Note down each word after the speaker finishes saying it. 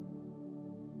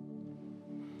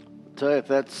Tell you, if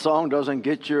that song doesn't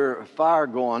get your fire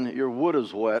going, your wood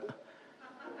is wet.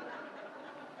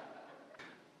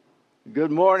 Good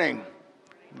morning.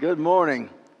 Good morning.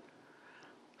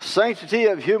 Sanctity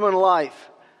of human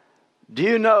life. Do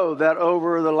you know that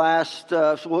over the last,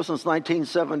 since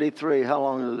 1973, how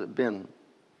long has it been?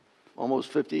 Almost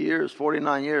 50 years,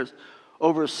 49 years.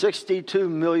 Over 62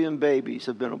 million babies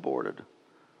have been aborted.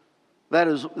 That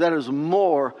is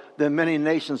more than many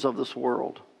nations of this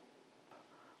world.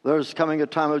 There's coming a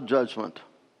time of judgment.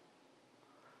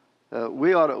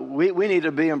 We need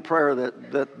to be in prayer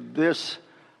that this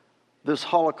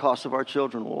holocaust of our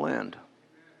children will end.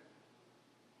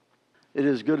 It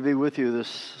is good to be with you this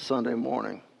Sunday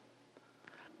morning.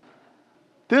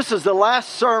 This is the last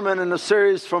sermon in the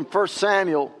series from 1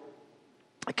 Samuel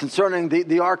concerning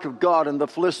the Ark of God and the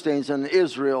Philistines and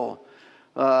Israel.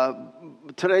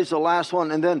 Today's the last one.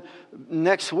 And then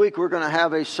next week we're going to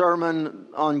have a sermon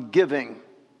on giving.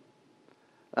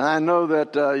 And I know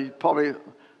that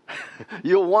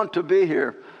you'll want to be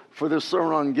here for this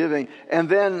sermon on giving. And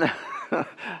then,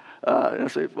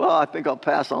 I think I'll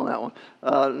pass on that one.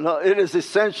 No, it is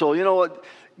essential. You know what?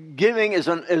 Giving is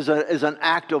an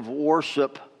act of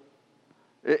worship.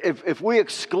 If we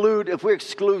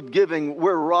exclude giving,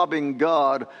 we're robbing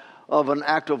God of an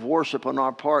act of worship on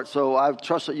our part. So I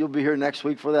trust that you'll be here next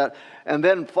week for that. And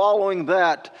then following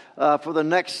that, for the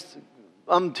next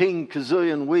umpteen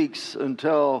gazillion weeks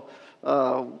until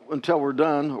we're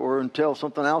done or until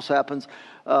something else happens,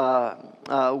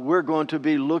 we're going to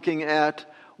be looking at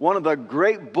one of the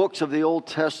great books of the Old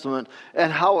Testament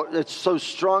and how it so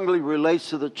strongly relates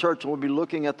to the church. And we'll be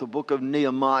looking at the book of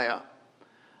Nehemiah.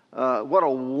 What a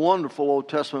wonderful Old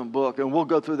Testament book. And we'll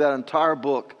go through that entire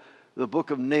book, the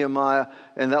book of Nehemiah,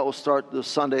 and that will start the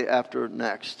Sunday after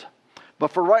next.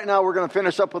 But for right now, we're going to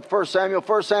finish up with 1 Samuel.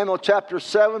 1 Samuel chapter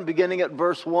 7, beginning at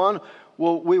verse 1.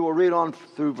 We will read on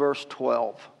through verse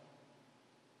 12.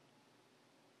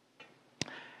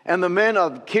 And the men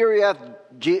of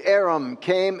Kiriath-Jearim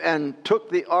came and took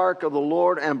the ark of the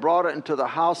Lord and brought it into the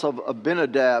house of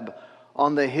Abinadab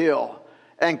on the hill,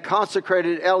 and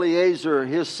consecrated Eleazar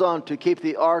his son to keep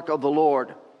the ark of the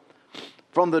Lord.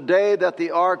 From the day that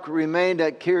the ark remained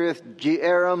at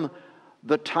Kiriath-Jearim,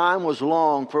 the time was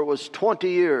long, for it was 20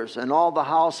 years, and all the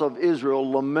house of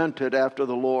Israel lamented after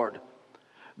the Lord.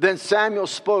 Then Samuel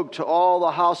spoke to all the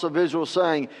house of Israel,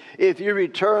 saying, if you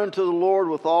return to the Lord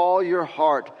with all your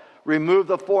heart, remove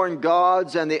the foreign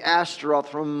gods and the Ashtaroth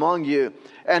from among you,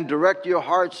 and direct your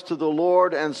hearts to the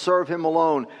Lord and serve him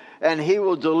alone, and he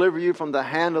will deliver you from the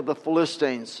hand of the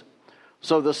Philistines.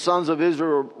 So the sons of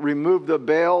Israel removed the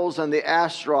Baals and the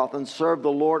Ashtaroth and served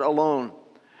the Lord alone.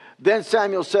 Then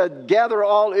Samuel said, gather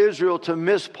all Israel to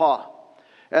Mizpah,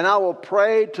 and I will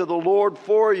pray to the Lord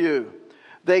for you.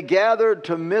 They gathered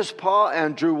to Mizpah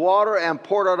and drew water and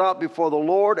poured it out before the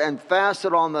Lord and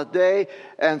fasted on the day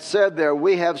and said there,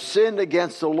 we have sinned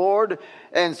against the Lord.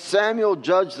 And Samuel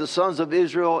judged the sons of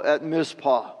Israel at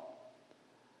Mizpah.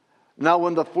 Now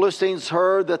when the Philistines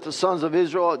heard that the sons of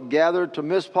Israel had gathered to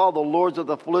Mizpah, the lords of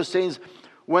the Philistines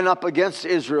went up against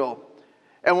Israel.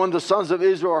 And when the sons of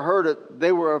Israel heard it,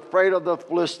 they were afraid of the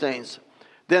Philistines.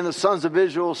 Then the sons of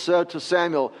Israel said to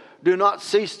Samuel, do not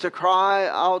cease to cry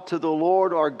out to the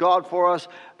Lord our God for us,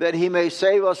 that he may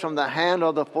save us from the hand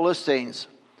of the Philistines.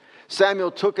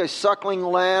 Samuel took a suckling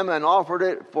lamb and offered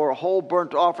it for a whole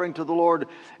burnt offering to the Lord.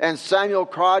 And Samuel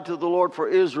cried to the Lord for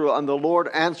Israel, and the Lord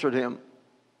answered him.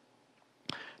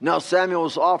 Now Samuel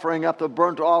was offering up the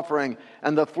burnt offering,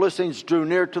 and the Philistines drew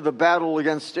near to the battle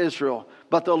against Israel.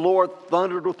 But the Lord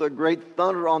thundered with a great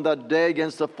thunder on that day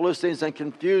against the Philistines and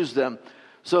confused them,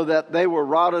 so that they were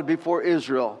routed before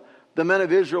Israel. The men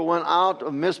of Israel went out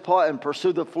of Mizpah and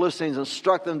pursued the Philistines and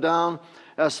struck them down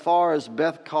as far as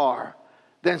Beth-kar.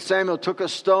 Then Samuel took a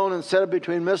stone and set it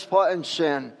between Mizpah and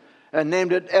Shen and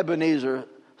named it Ebenezer,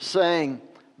 saying,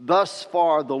 thus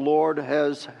far the Lord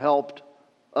has helped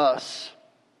us.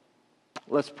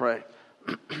 Let's pray.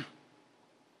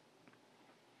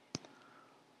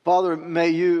 Father, may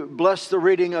you bless the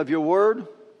reading of your word.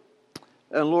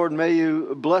 And Lord, may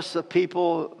you bless the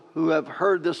people who have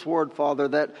heard this word, Father,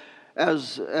 that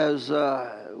as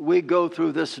we go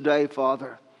through this day,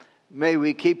 Father, may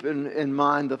we keep in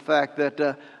mind the fact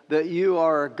that you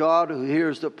are a God who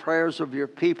hears the prayers of your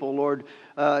people, Lord.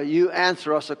 You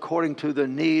answer us according to the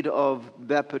need of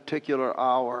that particular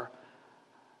hour.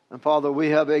 And Father,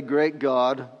 we have a great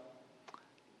God.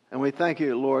 And we thank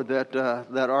you, Lord, that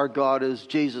our God is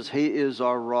Jesus. He is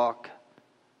our rock.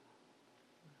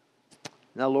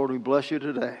 Now, Lord, we bless you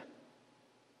today.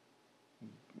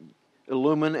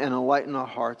 Illumine and enlighten our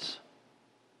hearts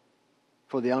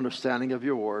for the understanding of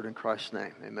your word. In Christ's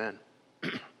name, amen.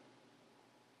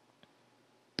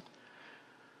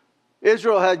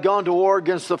 Israel had gone to war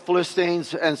against the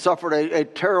Philistines and suffered a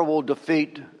terrible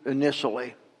defeat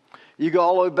initially. You go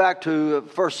all the way back to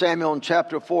 1 Samuel in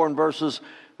chapter 4 and verses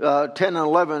 10 and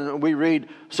 11, we read,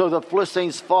 "So the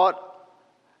Philistines fought,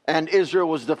 and Israel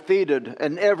was defeated,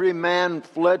 and every man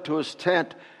fled to his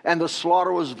tent, and the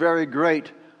slaughter was very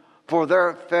great. For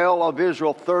there fell of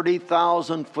Israel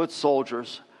 30,000 foot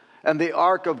soldiers. And the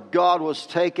ark of God was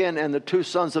taken, and the two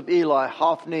sons of Eli,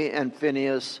 Hophni and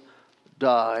Phinehas,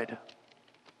 died."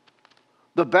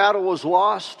 The battle was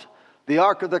lost. The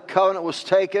Ark of the Covenant was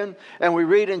taken. And we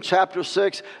read in chapter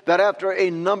 6 that after a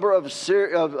number of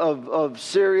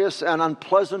serious and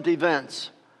unpleasant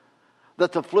events,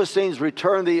 that the Philistines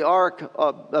returned the Ark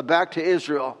back to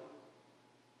Israel.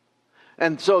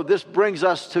 And so this brings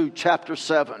us to chapter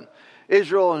 7.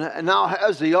 Israel now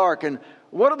has the Ark, and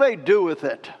what do they do with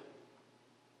it?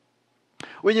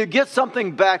 When you get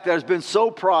something back that has been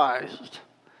so prized,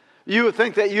 you would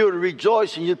think that you would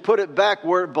rejoice and you'd put it back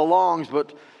where it belongs,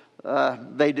 but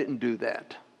they didn't do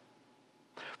that.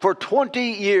 For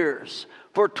 20 years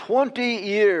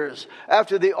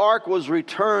after the Ark was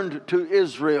returned to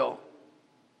Israel,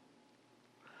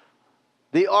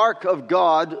 the Ark of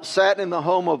God sat in the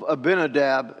home of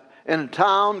Abinadab in a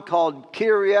town called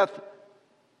Kiriath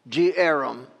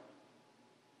Jearim.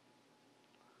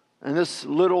 And this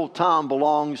little town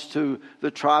belongs to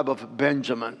the tribe of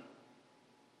Benjamin.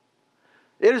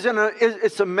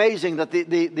 It's amazing that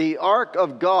the Ark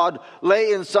of God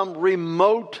lay in some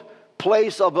remote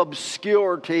place of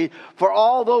obscurity for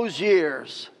all those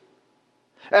years.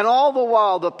 And all the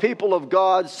while, the people of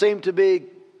God seemed to be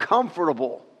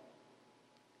comfortable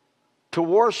to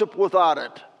worship without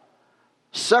it,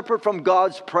 separate from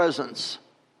God's presence.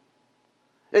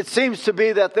 It seems to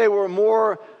be that they were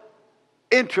more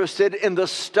interested in the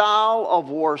style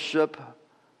of worship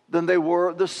than they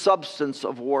were the substance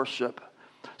of worship.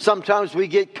 Sometimes we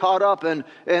get caught up in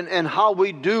how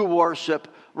we do worship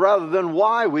rather than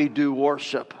why we do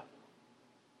worship.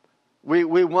 We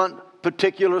want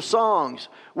particular songs.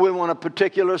 We want a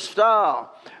particular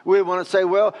style. We want to say,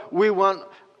 well, we want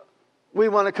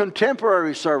a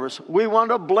contemporary service. We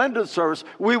want a blended service.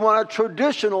 We want a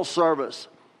traditional service.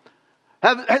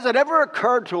 Has it ever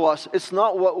occurred to us, it's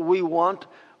not what we want,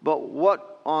 but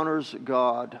what honors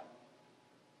God?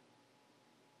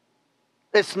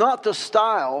 It's not the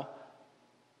style,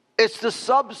 it's the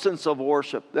substance of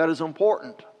worship that is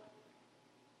important.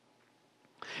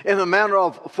 In the manner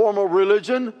of formal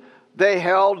religion, they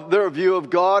held their view of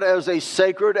God as a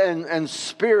sacred and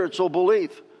spiritual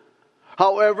belief.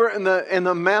 However, in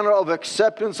the manner of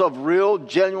acceptance of real,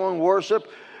 genuine worship,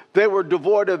 they were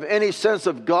devoid of any sense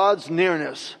of God's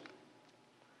nearness.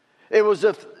 It was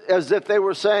as if they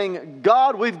were saying,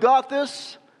 God, we've got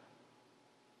this.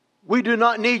 We do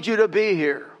not need you to be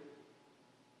here.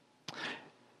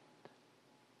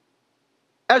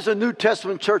 As a New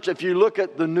Testament church, if you look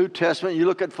at the New Testament, you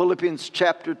look at Philippians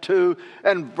chapter 2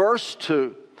 and verse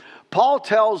 2, Paul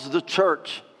tells the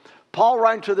church, Paul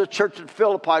writing to the church at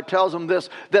Philippi tells them this,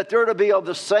 that they're to be of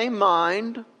the same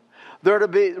mind, they're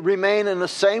to remain in the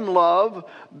same love,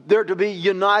 they're to be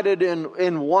united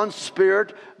in one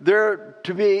spirit, they're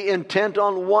to be intent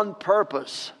on one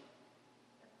purpose.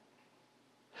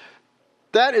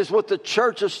 That is what the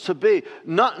church is to be.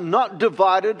 Not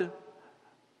divided,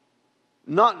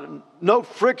 no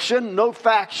friction, no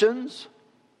factions,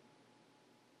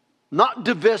 not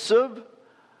divisive,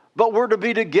 but we're to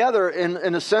be together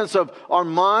in a sense of our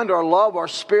mind, our love, our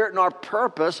spirit, and our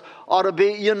purpose ought to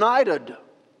be united.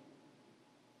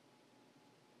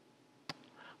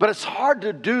 But it's hard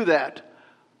to do that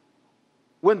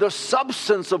when the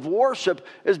substance of worship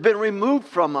has been removed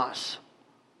from us.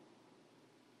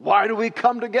 Why do we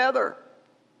come together?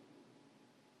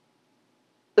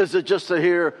 Is it just to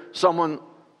hear someone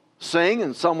sing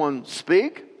and someone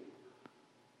speak?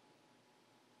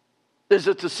 Is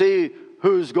it to see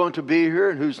who's going to be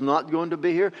here and who's not going to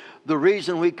be here? The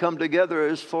reason we come together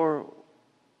is for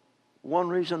one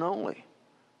reason only,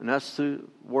 and that's to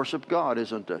worship God,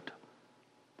 isn't it?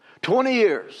 20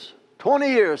 years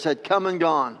had come and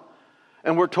gone.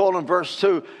 And we're told in verse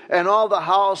 2, and all the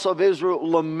house of Israel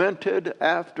lamented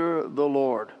after the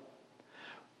Lord.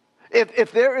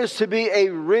 If there is to be a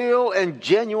real and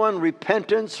genuine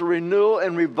repentance, renewal,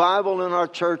 and revival in our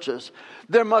churches,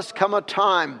 there must come a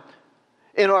time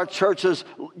in our churches,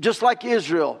 just like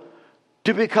Israel,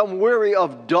 to become weary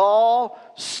of dull,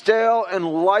 stale, and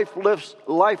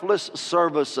lifeless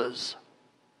services.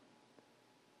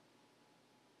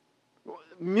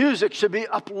 Music should be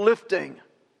uplifting.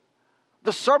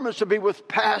 The sermon should be with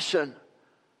passion.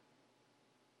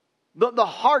 The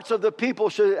hearts of the people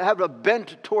should have a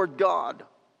bent toward God.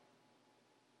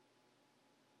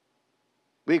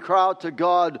 We cry out to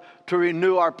God to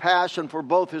renew our passion for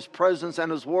both His presence and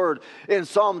His Word. In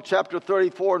Psalm chapter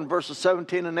 34 and verses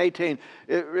 17 and 18,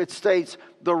 it states,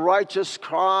 "The righteous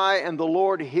cry, and the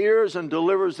Lord hears and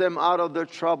delivers them out of their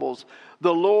troubles.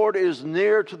 The Lord is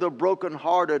near to the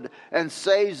brokenhearted and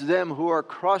saves them who are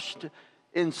crushed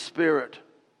in spirit."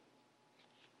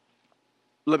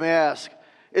 Let me ask,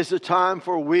 is it time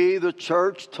for we, the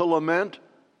church, to lament?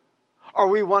 Are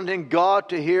we wanting God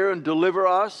to hear and deliver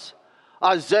us?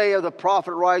 Isaiah the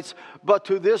prophet writes, "But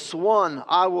to this one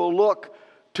I will look,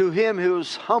 to him who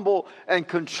is humble and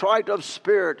contrite of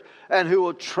spirit, and who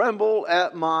will tremble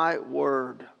at my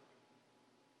word."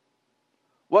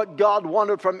 What God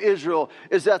wanted from Israel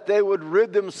is that they would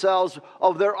rid themselves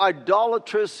of their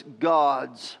idolatrous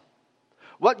gods.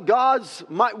 What gods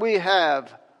might we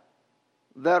have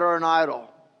that are an idol?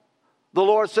 The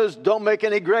Lord says, don't make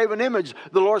any graven image.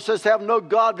 The Lord says, have no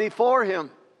God before Him.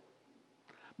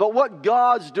 But what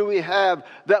gods do we have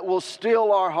that will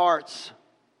steal our hearts?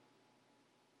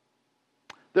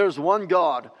 There's one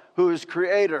God who is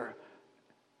creator,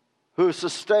 who is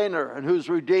sustainer, and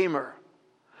who's redeemer.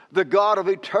 The God of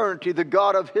eternity, the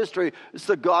God of history. It's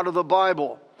the God of the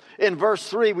Bible. In verse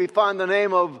 3, we find the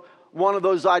name of one of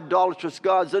those idolatrous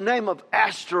gods, the name of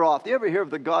Ashtaroth. You ever hear of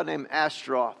the god named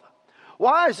Ashtaroth?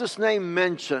 Why is this name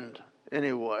mentioned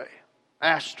anyway?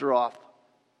 Ashtaroth.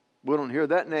 We don't hear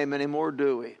that name anymore,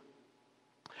 do we?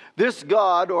 This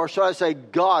god, or should I say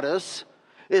goddess,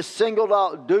 is singled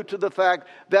out due to the fact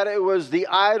that it was the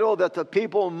idol that the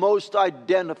people most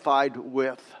identified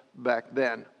with back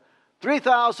then.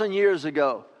 3,000 years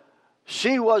ago,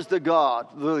 she was the god,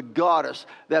 the goddess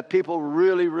that people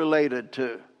really related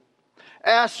to.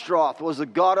 Ashtaroth was the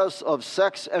goddess of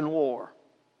sex and war.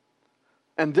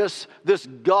 And this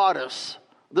goddess,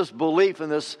 this belief in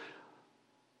this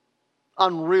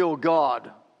unreal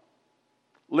God,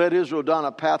 led Israel down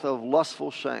a path of lustful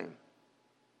shame.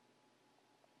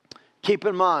 Keep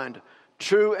in mind,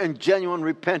 true and genuine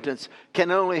repentance can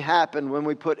only happen when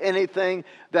we put anything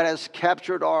that has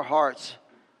captured our hearts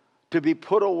to be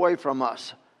put away from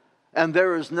us. And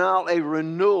there is now a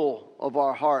renewal of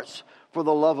our hearts for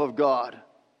the love of God.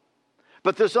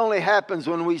 But this only happens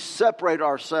when we separate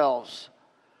ourselves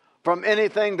from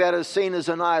anything that is seen as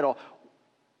an idol,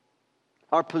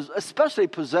 especially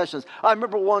possessions. I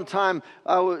remember one time,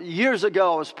 years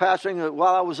ago, I was pastoring,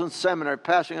 while I was in seminary,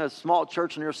 pastoring a small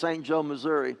church near St. Joe,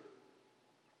 Missouri.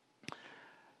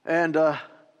 And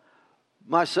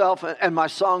myself and my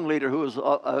song leader, who was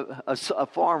a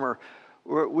farmer,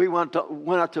 we went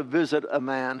out to visit a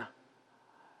man.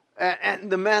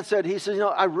 And the man said, he says,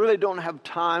 I really don't have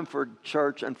time for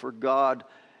church and for God.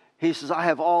 He says, I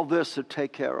have all this to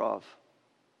take care of.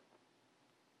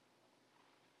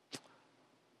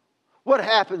 What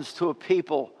happens to a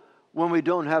people when we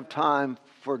don't have time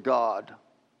for God?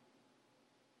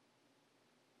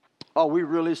 Are we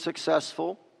really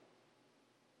successful?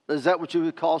 Is that what you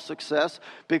would call success?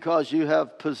 Because you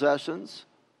have possessions?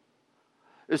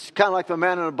 It's kind of like the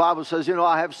man in the Bible says,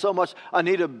 I have so much, I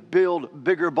need to build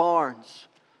bigger barns.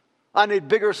 I need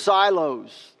bigger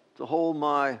silos to hold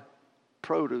my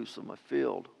produce in my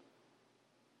field.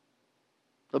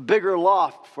 A bigger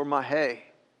loft for my hay.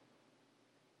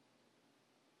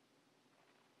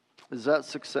 Is that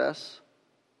success?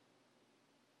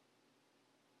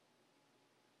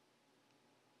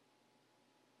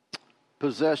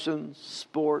 Possessions,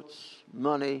 sports,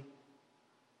 money,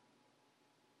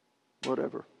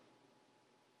 whatever.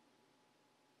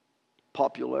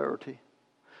 Popularity.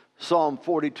 Psalm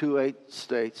 42:8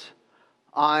 states,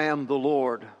 I am the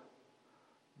Lord,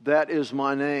 that is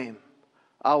my name.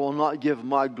 I will not give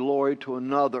my glory to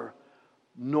another,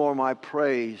 nor my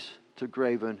praise to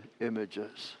graven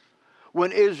images.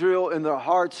 When Israel in their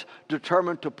hearts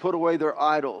determined to put away their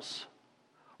idols,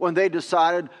 when they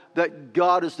decided that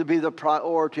God is to be the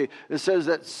priority, it says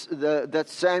that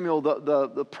Samuel,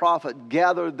 the prophet,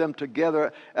 gathered them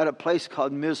together at a place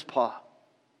called Mizpah.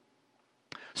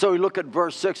 So we look at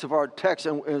verse 6 of our text,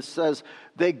 and it says,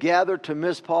 they gathered to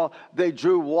Mizpah, they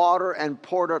drew water and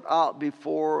poured it out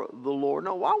before the Lord.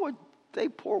 Now, why would they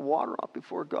pour water out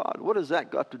before God? What has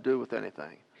that got to do with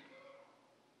anything?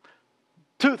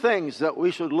 Two things that we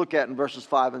should look at in verses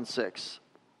 5 and 6.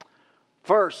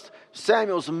 First,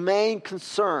 Samuel's main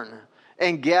concern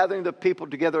in gathering the people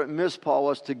together at Mizpah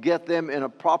was to get them in a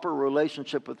proper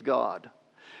relationship with God.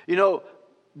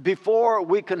 Before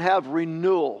we can have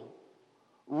renewal,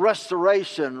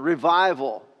 restoration,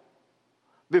 revival,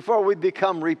 before we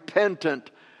become repentant,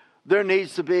 there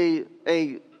needs to be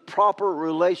a proper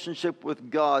relationship with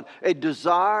God, a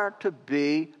desire to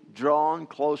be drawn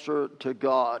closer to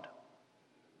God.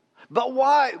 But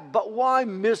why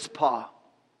Mizpah?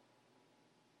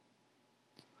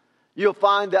 You'll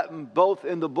find that both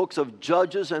in the books of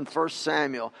Judges and 1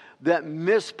 Samuel, that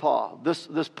Mizpah,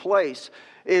 this place,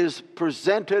 is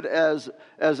presented as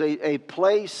a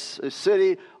place, a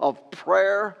city of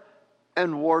prayer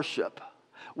and worship.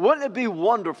 Wouldn't it be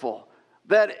wonderful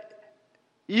that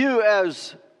you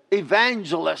as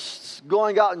evangelists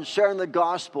going out and sharing the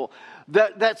gospel,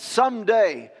 that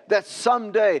someday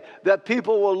that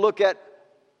people will look at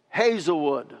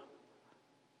Hazelwood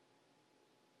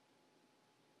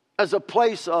as a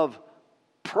place of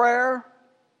prayer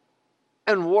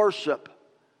and worship,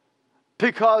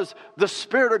 because the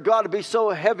Spirit of God will be so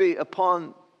heavy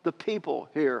upon the people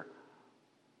here.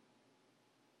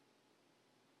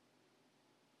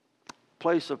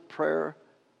 Place of prayer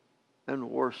and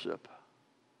worship.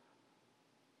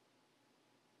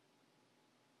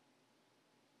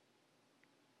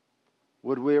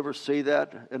 Would we ever see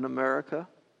that in America?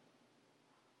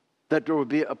 That there would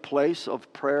be a place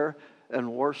of prayer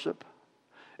and worship?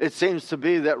 It seems to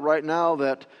be that right now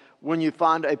that when you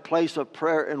find a place of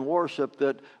prayer and worship,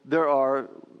 that there are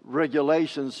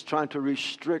regulations trying to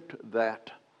restrict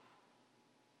that.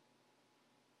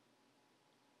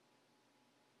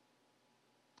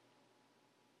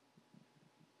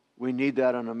 We need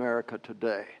that in America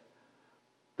today.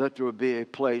 That there would be a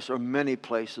place or many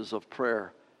places of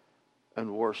prayer and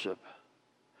worship.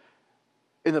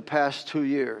 In the past 2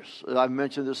 years, I've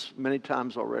mentioned this many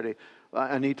times already,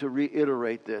 I need to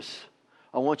reiterate this.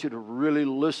 I want you to really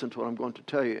listen to what I'm going to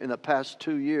tell you. In the past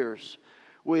 2 years,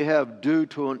 we have, due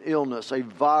to an illness, a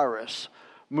virus,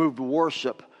 moved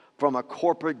worship from a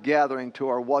corporate gathering to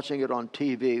our watching it on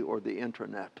TV or the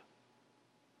internet.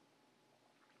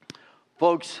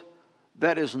 Folks,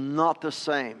 that is not the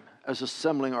same as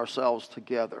assembling ourselves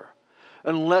together.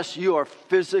 Unless you are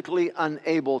physically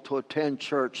unable to attend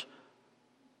church.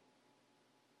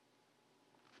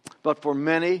 But for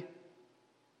many,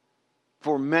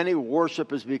 worship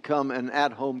has become an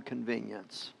at-home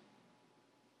convenience.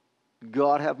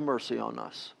 God have mercy on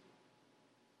us.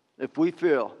 If we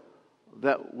feel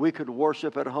that we could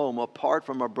worship at home apart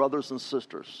from our brothers and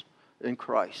sisters in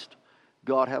Christ,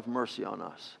 God have mercy on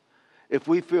us. If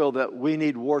we feel that we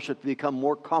need worship to become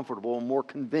more comfortable and more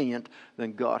convenient,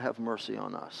 then God have mercy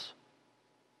on us.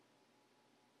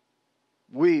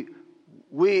 We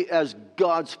as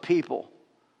God's people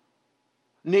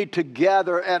need to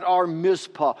gather at our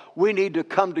Mizpah. We need to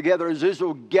come together as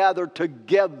Israel gathered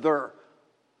together.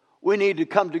 We need to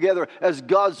come together as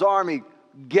God's army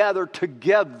gathered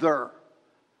together.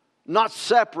 Not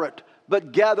separate,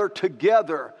 but gather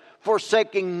together.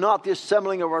 Forsaking not the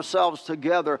assembling of ourselves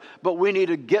together, but we need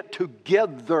to get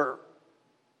together.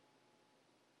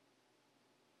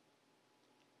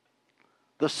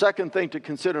 The second thing to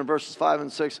consider in verses 5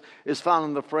 and 6 is found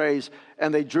in the phrase,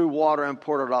 and they drew water and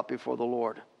poured it out before the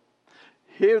Lord.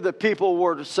 Here the people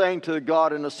were saying to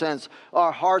God, in a sense,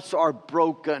 our hearts are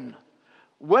broken.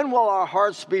 When will our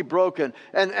hearts be broken?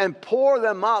 And pour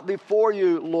them out before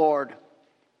you, Lord.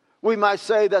 We might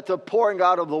say that the pouring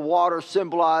out of the water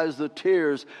symbolized the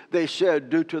tears they shed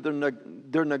due to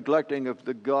their neglecting of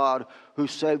the God who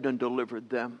saved and delivered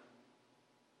them.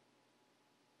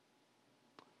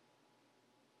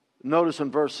 Notice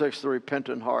in verse 6 the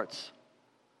repentant hearts.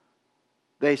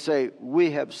 They say,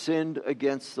 we have sinned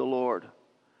against the Lord.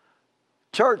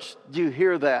 Church, do you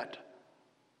hear that?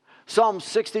 Psalm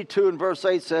 62 and verse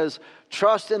 8 says,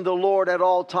 trust in the Lord at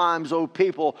all times, O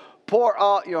people. Pour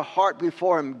out your heart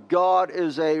before Him. God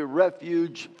is a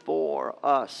refuge for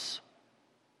us.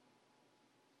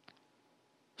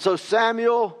 So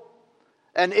Samuel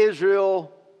and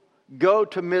Israel go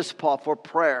to Mizpah for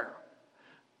prayer.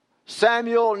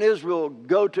 Samuel and Israel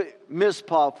go to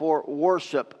Mizpah for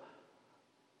worship.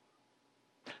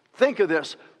 Think of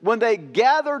this. When they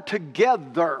gather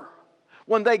together,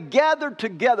 what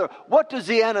does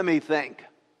the enemy think?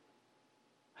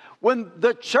 When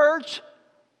the church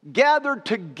gathered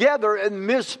together in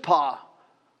Mizpah,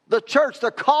 the church, the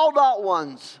called out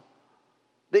ones,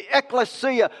 the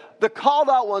ecclesia, the called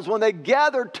out ones, when they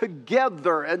gathered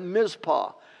together in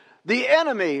Mizpah, the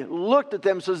enemy looked at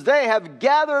them and says, they have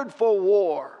gathered for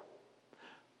war.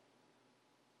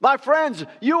 My friends,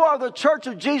 you are the church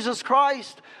of Jesus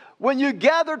Christ. When you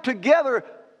gather together,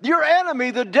 your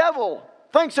enemy, the devil,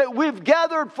 thinks that we've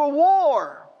gathered for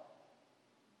war.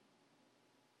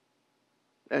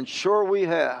 And sure we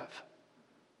have.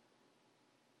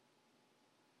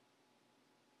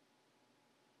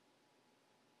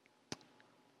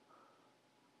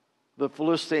 The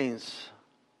Philistines,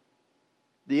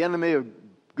 the enemy of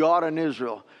God and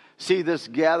Israel, see this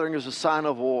gathering as a sign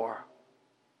of war.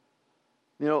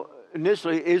 You know,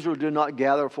 initially Israel did not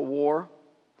gather for war.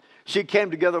 She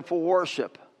came together for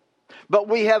worship. But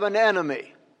we have an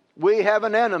enemy. We have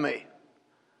an enemy.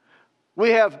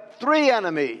 We have three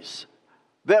enemies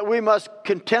that we must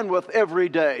contend with every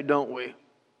day, don't we?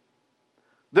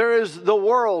 There is the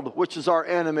world, which is our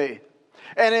enemy,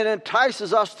 and it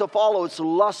entices us to follow its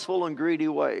lustful and greedy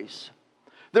ways.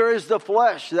 There is the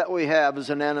flesh that we have as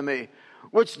an enemy,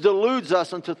 which deludes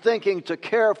us into thinking to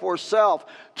care for self,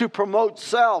 to promote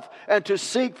self, and to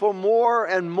seek for more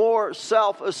and more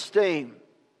self-esteem.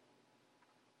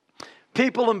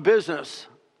 People in business,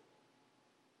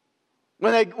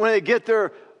 when they get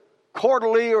their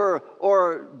quarterly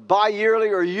or bi-yearly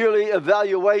or yearly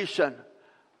evaluation,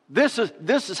 this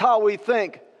is how we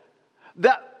think.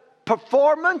 That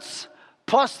performance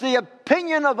plus the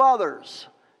opinion of others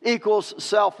equals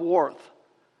self-worth.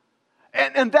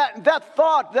 And that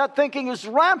thought, that thinking is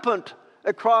rampant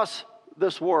across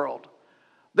this world.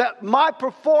 That my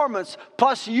performance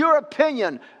plus your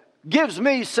opinion gives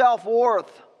me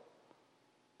self-worth.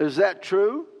 Is that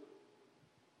true?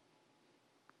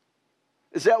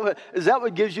 Is that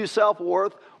what gives you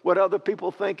self-worth? What other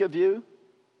people think of you?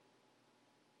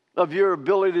 Of your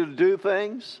ability to do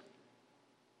things?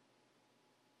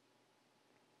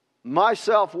 My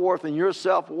self-worth and your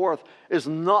self-worth is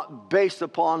not based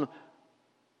upon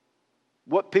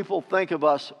what people think of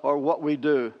us or what we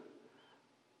do.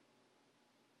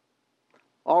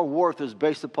 Our worth is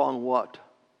based upon what?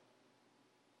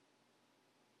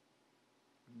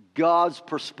 God's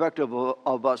perspective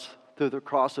of us through the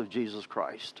cross of Jesus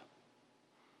Christ.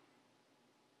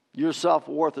 Your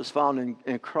self-worth is found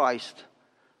in Christ,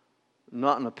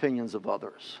 not in opinions of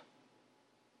others.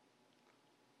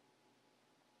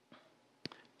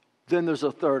 Then there's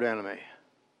a third enemy.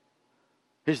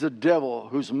 He's the devil,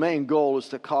 whose main goal is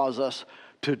to cause us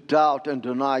to doubt and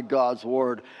deny God's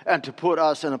word and to put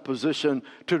us in a position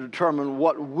to determine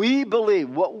what we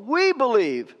believe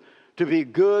to be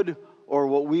good or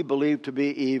what we believe to be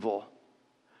evil.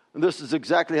 And this is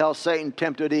exactly how Satan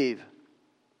tempted Eve.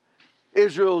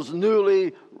 Israel's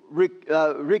newly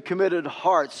recommitted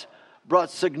hearts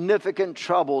brought significant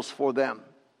troubles for them.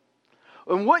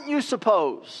 And wouldn't you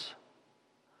suppose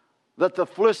that the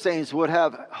Philistines would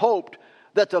have hoped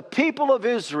that the people of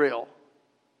Israel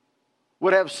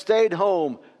would have stayed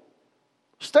home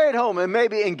and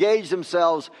maybe engaged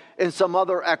themselves in some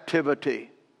other activity?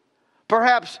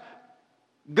 Perhaps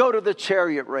go to the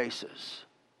chariot races.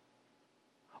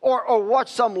 Or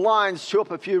watch some lines show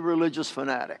up a few religious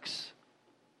fanatics.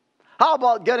 How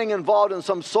about getting involved in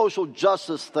some social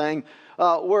justice thing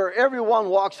where everyone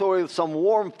walks away with some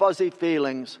warm, fuzzy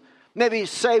feelings? Maybe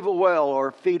save a whale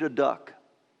or feed a duck.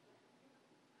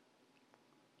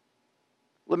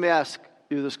 Let me ask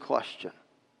you this question.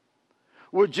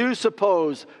 Would you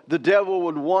suppose the devil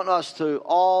would want us to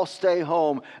all stay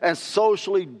home and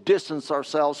socially distance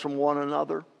ourselves from one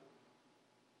another?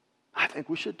 I think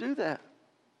we should do that.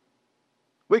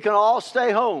 We can all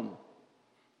stay home.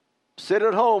 Sit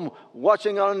at home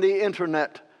watching on the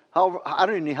internet. I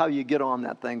don't even know how you get on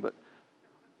that thing, but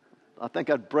I think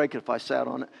I'd break it if I sat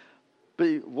on it.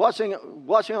 But watching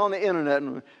on the internet,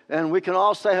 and we can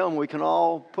all stay home. We can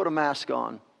all put a mask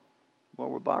on while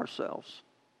we're by ourselves.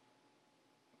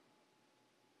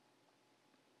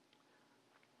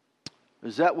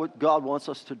 Is that what God wants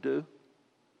us to do?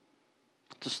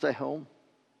 To stay home?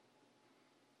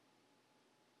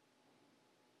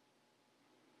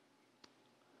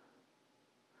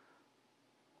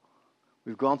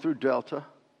 We've gone through Delta.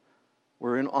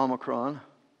 We're in Omicron.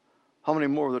 How many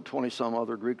more of the 20-some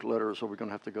other Greek letters are we going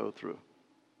to have to go through?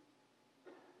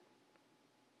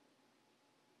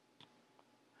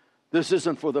 This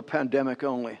isn't for the pandemic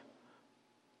only.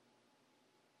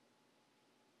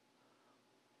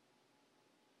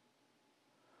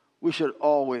 We should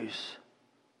always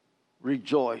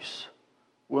rejoice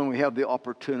when we have the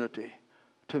opportunity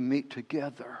to meet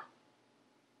together.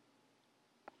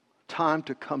 Time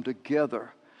to come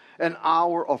together. An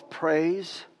hour of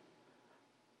praise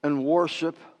and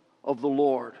worship of the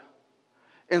Lord.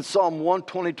 In Psalm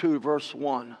 122, verse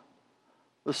 1,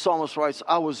 the psalmist writes,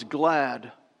 I was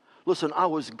glad. Listen, I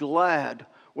was glad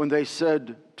when they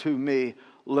said to me,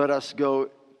 let us go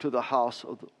to the house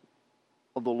of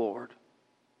the Lord.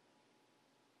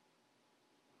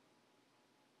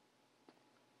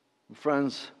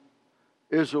 Friends,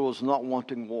 Israel is not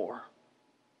wanting war.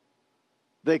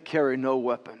 They carry no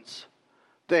weapons.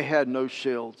 They had no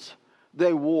shields.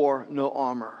 They wore no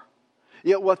armor.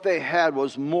 Yet what they had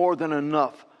was more than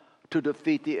enough to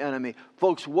defeat the enemy.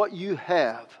 Folks, what you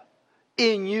have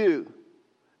in you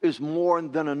is more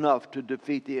than enough to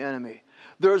defeat the enemy.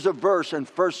 There's a verse in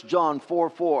 1 John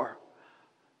 4:4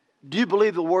 Do you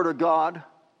believe the Word of God?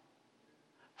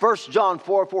 1 John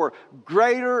 4:4,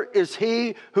 greater is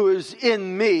He who is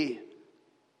in me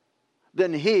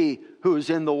than he who is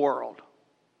in the world.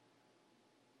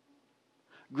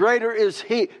 Greater is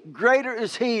He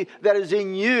that is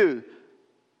in you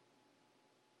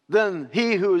than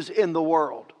he who is in the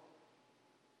world.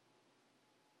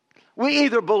 We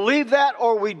either believe that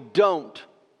or we don't.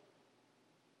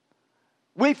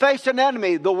 We face an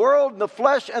enemy, the world, the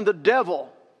flesh, and the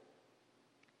devil.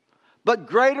 But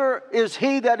greater is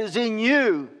He that is in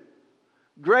you.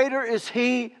 Greater is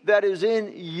He that is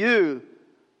in you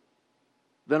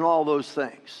than all those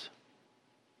things.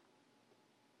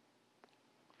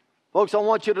 Folks, I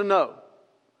want you to know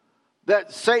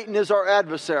that Satan is our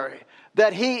adversary,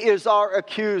 that he is our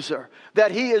accuser,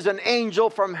 that he is an angel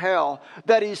from hell,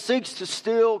 that he seeks to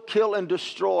steal, kill, and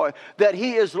destroy, that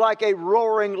he is like a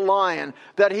roaring lion,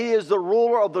 that he is the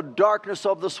ruler of the darkness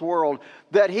of this world,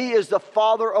 that he is the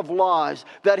father of lies,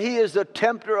 that he is the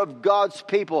tempter of God's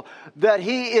people, that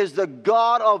he is the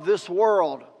God of this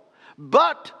world.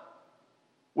 But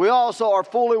we also are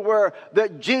fully aware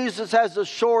that Jesus has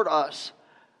assured us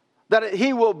that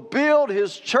He will build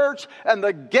His church and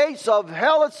the gates of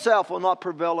hell itself will not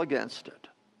prevail against it.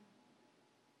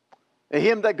 A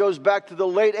hymn that goes back to the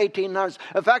late 1800s.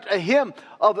 In fact, a hymn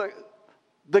of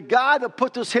the guy that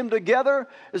put this hymn together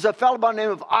is a fellow by the name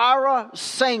of Ira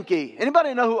Sankey.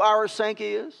 Anybody know who Ira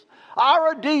Sankey is?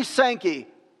 Ira D. Sankey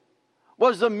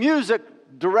was the music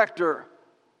director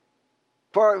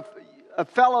for a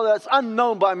fellow that's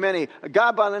unknown by many, a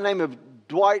guy by the name of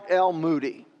Dwight L.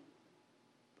 Moody.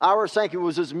 Ira Sankey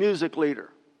was his music leader.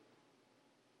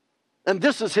 And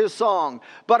this is his song.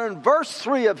 But in verse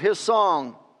 3 of his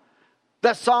song,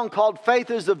 that song called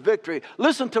Faith is the Victory,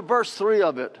 listen to verse 3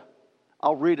 of it.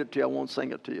 I'll read it to you. I won't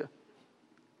sing it to you.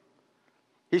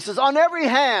 He says, on every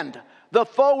hand, the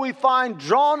foe we find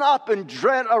drawn up in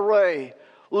dread array.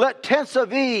 Let tents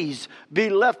of ease be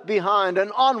left behind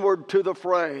and onward to the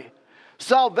fray.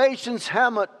 Salvation's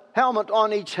helmet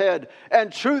on each head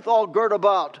and truth all girt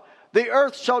about. The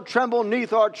earth shall tremble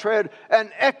neath our tread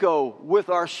and echo with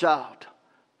our shout.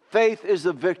 Faith is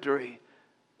the victory.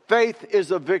 Faith is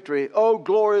the victory. Oh,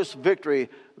 glorious victory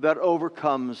that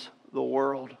overcomes the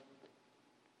world.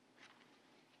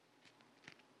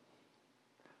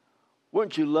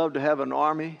 Wouldn't you love to have an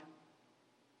army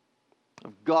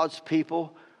of God's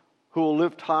people who will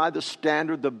lift high the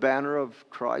standard, the banner of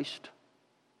Christ?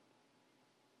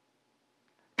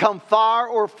 Come fire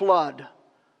or flood,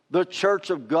 the church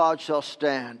of God shall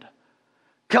stand.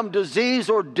 Come disease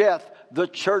or death, the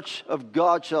church of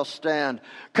God shall stand.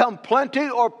 Come plenty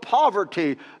or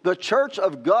poverty, the church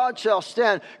of God shall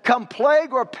stand. Come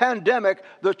plague or pandemic,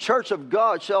 the church of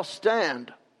God shall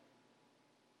stand.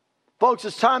 Folks,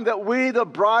 it's time that we, the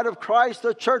bride of Christ,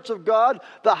 the church of God,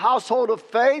 the household of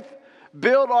faith,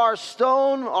 build our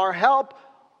stone, our help,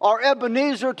 our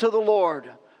Ebenezer to the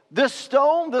Lord. This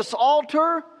stone, this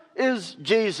altar is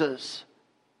Jesus.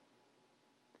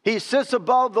 He sits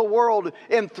above the world,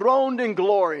 enthroned in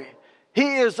glory.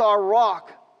 He is our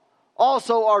rock,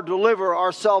 also our deliverer,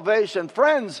 our salvation.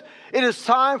 Friends, it is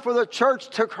time for the church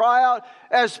to cry out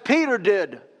as Peter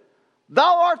did,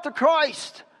 Thou art the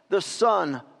Christ, the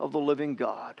Son of the living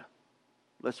God.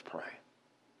 Let's pray.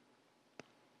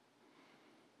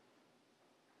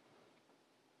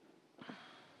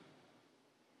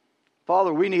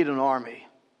 Father, we need an army.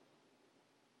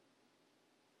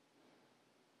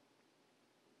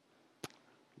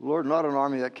 Lord, not an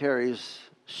army that carries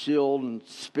shield and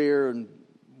spear and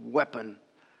weapon,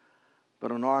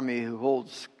 but an army who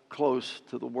holds close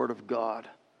to the Word of God,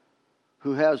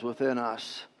 who has within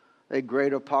us a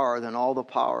greater power than all the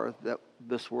power that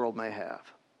this world may have.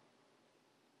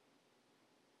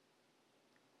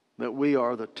 That we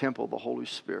are the temple of the Holy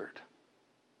Spirit.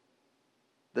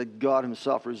 That God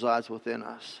Himself resides within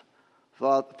us.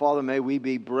 Father, may we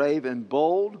be brave and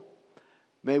bold.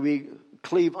 May we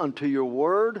cleave unto your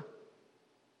word.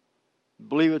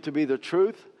 Believe it to be the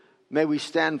truth. May we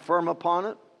stand firm upon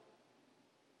it.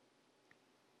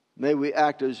 May we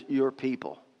act as your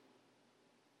people.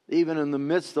 Even in the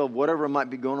midst of whatever might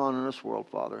be going on in this world,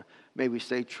 Father, may we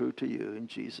stay true to you. In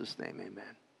Jesus' name,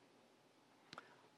 amen.